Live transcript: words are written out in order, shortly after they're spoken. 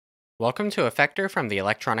Welcome to EFFector from the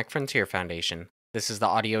Electronic Frontier Foundation. This is the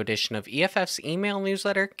audio edition of EFF's email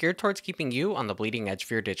newsletter geared towards keeping you on the bleeding edge of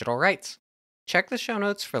your digital rights. Check the show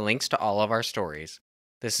notes for links to all of our stories.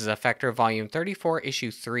 This is EFFector Volume 34, Issue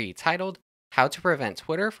 3, titled How to Prevent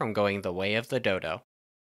Twitter from Going the Way of the Dodo.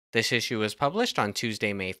 This issue was published on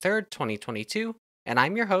Tuesday, May 3rd, 2022, and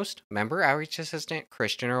I'm your host, Member Outreach Assistant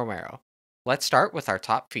Christian Romero. Let's start with our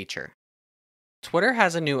top feature. Twitter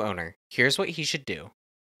has a new owner. Here's what he should do.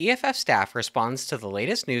 EFF staff responds to the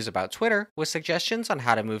latest news about Twitter with suggestions on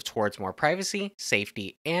how to move towards more privacy,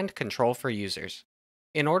 safety, and control for users.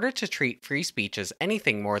 In order to treat free speech as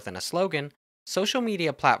anything more than a slogan, social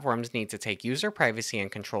media platforms need to take user privacy and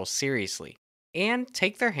control seriously, and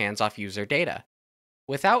take their hands off user data.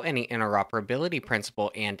 Without any interoperability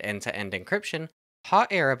principle and end-to-end encryption, hot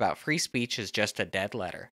air about free speech is just a dead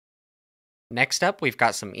letter. Next up, we've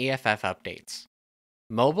got some EFF updates.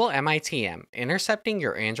 Mobile MITM, intercepting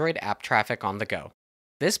your Android app traffic on the go.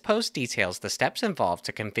 This post details the steps involved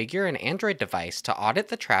to configure an Android device to audit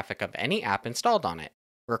the traffic of any app installed on it,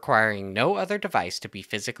 requiring no other device to be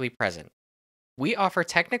physically present. We offer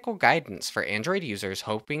technical guidance for Android users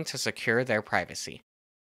hoping to secure their privacy.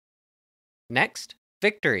 Next,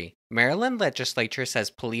 victory. Maryland legislature says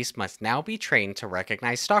police must now be trained to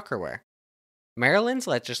recognize stalkerware. Maryland's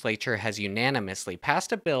legislature has unanimously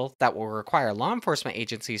passed a bill that will require law enforcement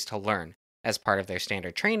agencies to learn, as part of their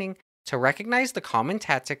standard training, to recognize the common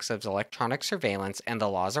tactics of electronic surveillance and the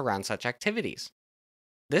laws around such activities.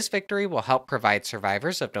 This victory will help provide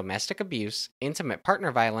survivors of domestic abuse, intimate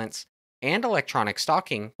partner violence, and electronic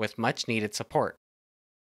stalking with much needed support.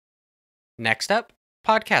 Next up,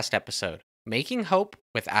 podcast episode, Making Hope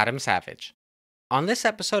with Adam Savage. On this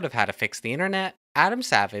episode of How to Fix the Internet, Adam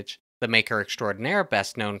Savage, the maker extraordinaire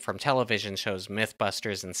best known from television shows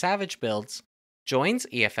Mythbusters and Savage Builds, joins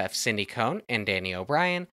EFF's Cindy Cohn and Danny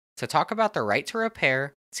O'Brien to talk about the right to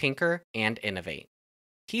repair, tinker, and innovate.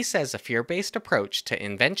 He says a fear-based approach to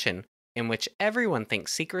invention, in which everyone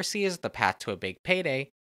thinks secrecy is the path to a big payday,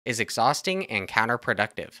 is exhausting and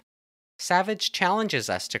counterproductive. Savage challenges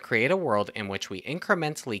us to create a world in which we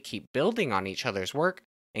incrementally keep building on each other's work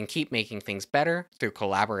and keep making things better through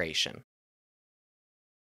collaboration.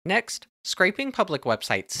 Next, scraping public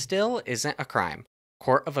websites still isn't a crime,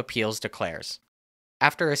 Court of Appeals declares.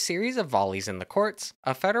 After a series of volleys in the courts,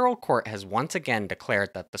 a federal court has once again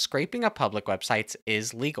declared that the scraping of public websites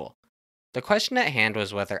is legal. The question at hand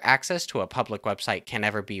was whether access to a public website can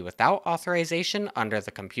ever be without authorization under the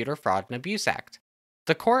Computer Fraud and Abuse Act.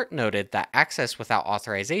 The court noted that access without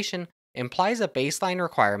authorization implies a baseline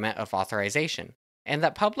requirement of authorization, and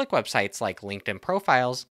that public websites like LinkedIn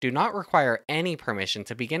profiles do not require any permission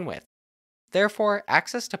to begin with. Therefore,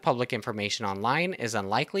 access to public information online is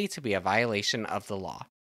unlikely to be a violation of the law.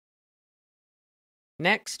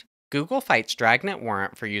 Next, Google fights Dragnet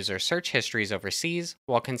warrant for user search histories overseas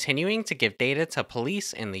while continuing to give data to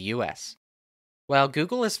police in the US. While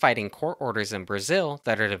Google is fighting court orders in Brazil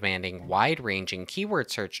that are demanding wide-ranging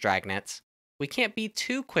keyword search dragnets, we can't be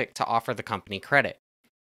too quick to offer the company credit.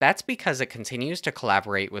 That's because it continues to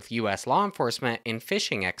collaborate with US law enforcement in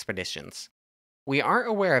phishing expeditions. We aren't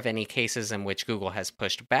aware of any cases in which Google has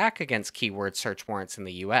pushed back against keyword search warrants in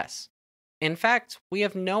the US. In fact, we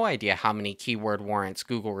have no idea how many keyword warrants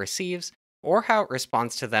Google receives or how it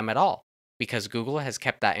responds to them at all, because Google has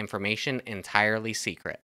kept that information entirely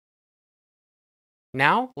secret.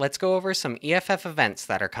 Now, let's go over some EFF events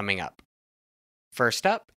that are coming up. First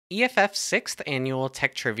up, EFF's 6th annual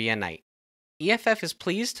Tech Trivia Night. EFF is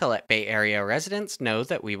pleased to let Bay Area residents know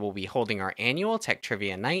that we will be holding our annual Tech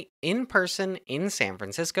Trivia Night in person in San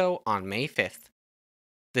Francisco on May 5th.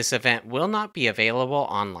 This event will not be available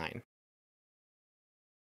online.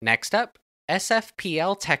 Next up,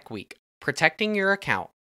 SFPL Tech Week, Protecting Your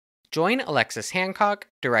Account. Join Alexis Hancock,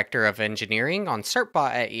 Director of Engineering on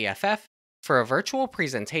CertBot at EFF, for a virtual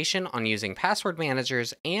presentation on using password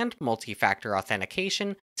managers and multi-factor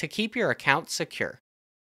authentication to keep your account secure.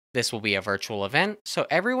 This will be a virtual event, so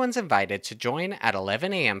everyone's invited to join at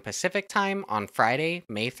 11 a.m. Pacific Time on Friday,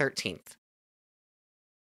 May 13th.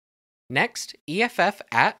 Next, EFF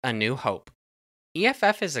at A New Hope.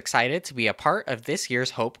 EFF is excited to be a part of this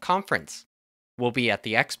year's Hope Conference. We'll be at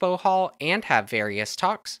the Expo Hall and have various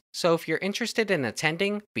talks, so if you're interested in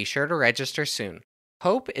attending, be sure to register soon.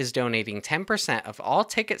 Hope is donating 10% of all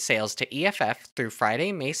ticket sales to EFF through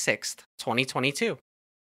Friday, May 6th, 2022.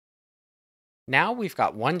 Now we've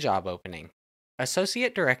got one job opening,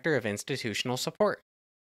 Associate Director of Institutional Support.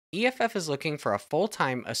 EFF is looking for a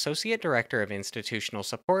full-time Associate Director of Institutional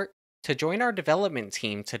Support to join our development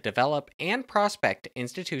team to develop and prospect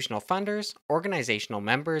institutional funders, organizational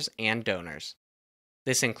members, and donors.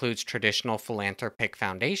 This includes traditional philanthropic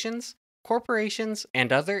foundations, corporations,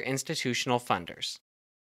 and other institutional funders.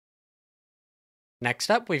 Next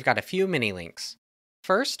up, we've got a few mini links.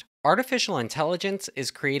 First, artificial intelligence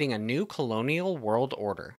is creating a new colonial world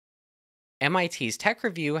order. MIT's Tech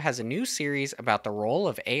Review has a new series about the role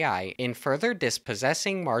of AI in further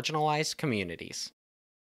dispossessing marginalized communities.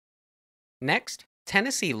 Next,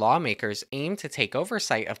 Tennessee lawmakers aim to take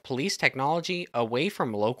oversight of police technology away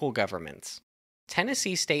from local governments.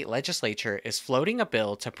 Tennessee state legislature is floating a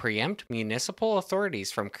bill to preempt municipal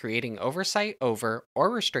authorities from creating oversight over or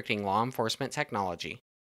restricting law enforcement technology.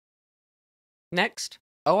 Next,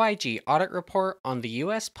 OIG audit report on the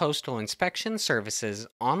U.S. Postal Inspection Service's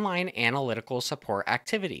online analytical support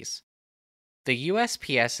activities. The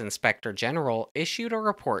USPS Inspector General issued a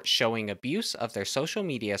report showing abuse of their social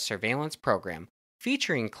media surveillance program,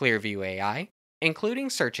 featuring Clearview AI, including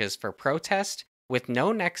searches for protest with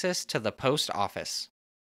no nexus to the post office.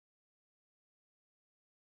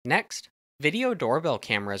 Next, video doorbell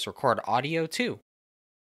cameras record audio too.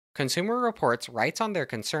 Consumer Reports writes on their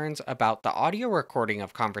concerns about the audio recording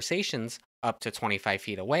of conversations up to 25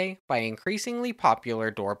 feet away by increasingly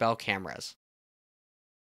popular doorbell cameras.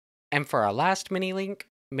 And for our last mini link,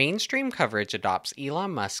 mainstream coverage adopts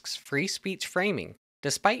Elon Musk's free speech framing,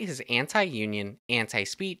 despite his anti union, anti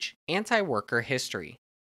speech, anti worker history.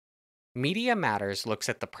 Media Matters looks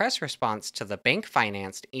at the press response to the bank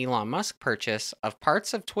financed Elon Musk purchase of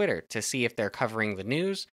parts of Twitter to see if they're covering the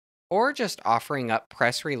news or just offering up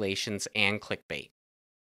press relations and clickbait.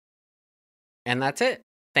 And that's it.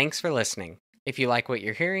 Thanks for listening. If you like what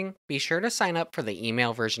you're hearing, be sure to sign up for the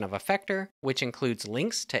email version of EFFector, which includes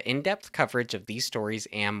links to in-depth coverage of these stories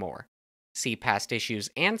and more. See past issues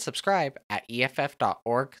and subscribe at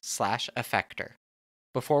EFF.org/EFFector.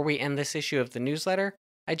 Before we end this issue of the newsletter,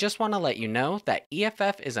 I just want to let you know that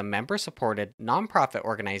EFF is a member-supported nonprofit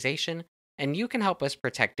organization, and you can help us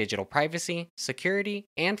protect digital privacy, security,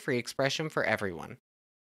 and free expression for everyone.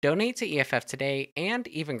 Donate to EFF today and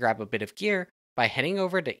even grab a bit of gear by heading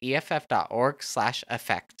over to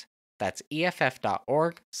EFF.org/EFFect. That's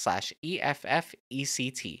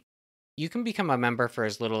EFF.org/EFFECT. You can become a member for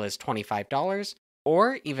as little as $25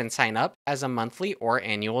 or even sign up as a monthly or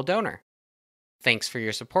annual donor. Thanks for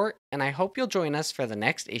your support, and I hope you'll join us for the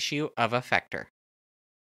next issue of EFFector.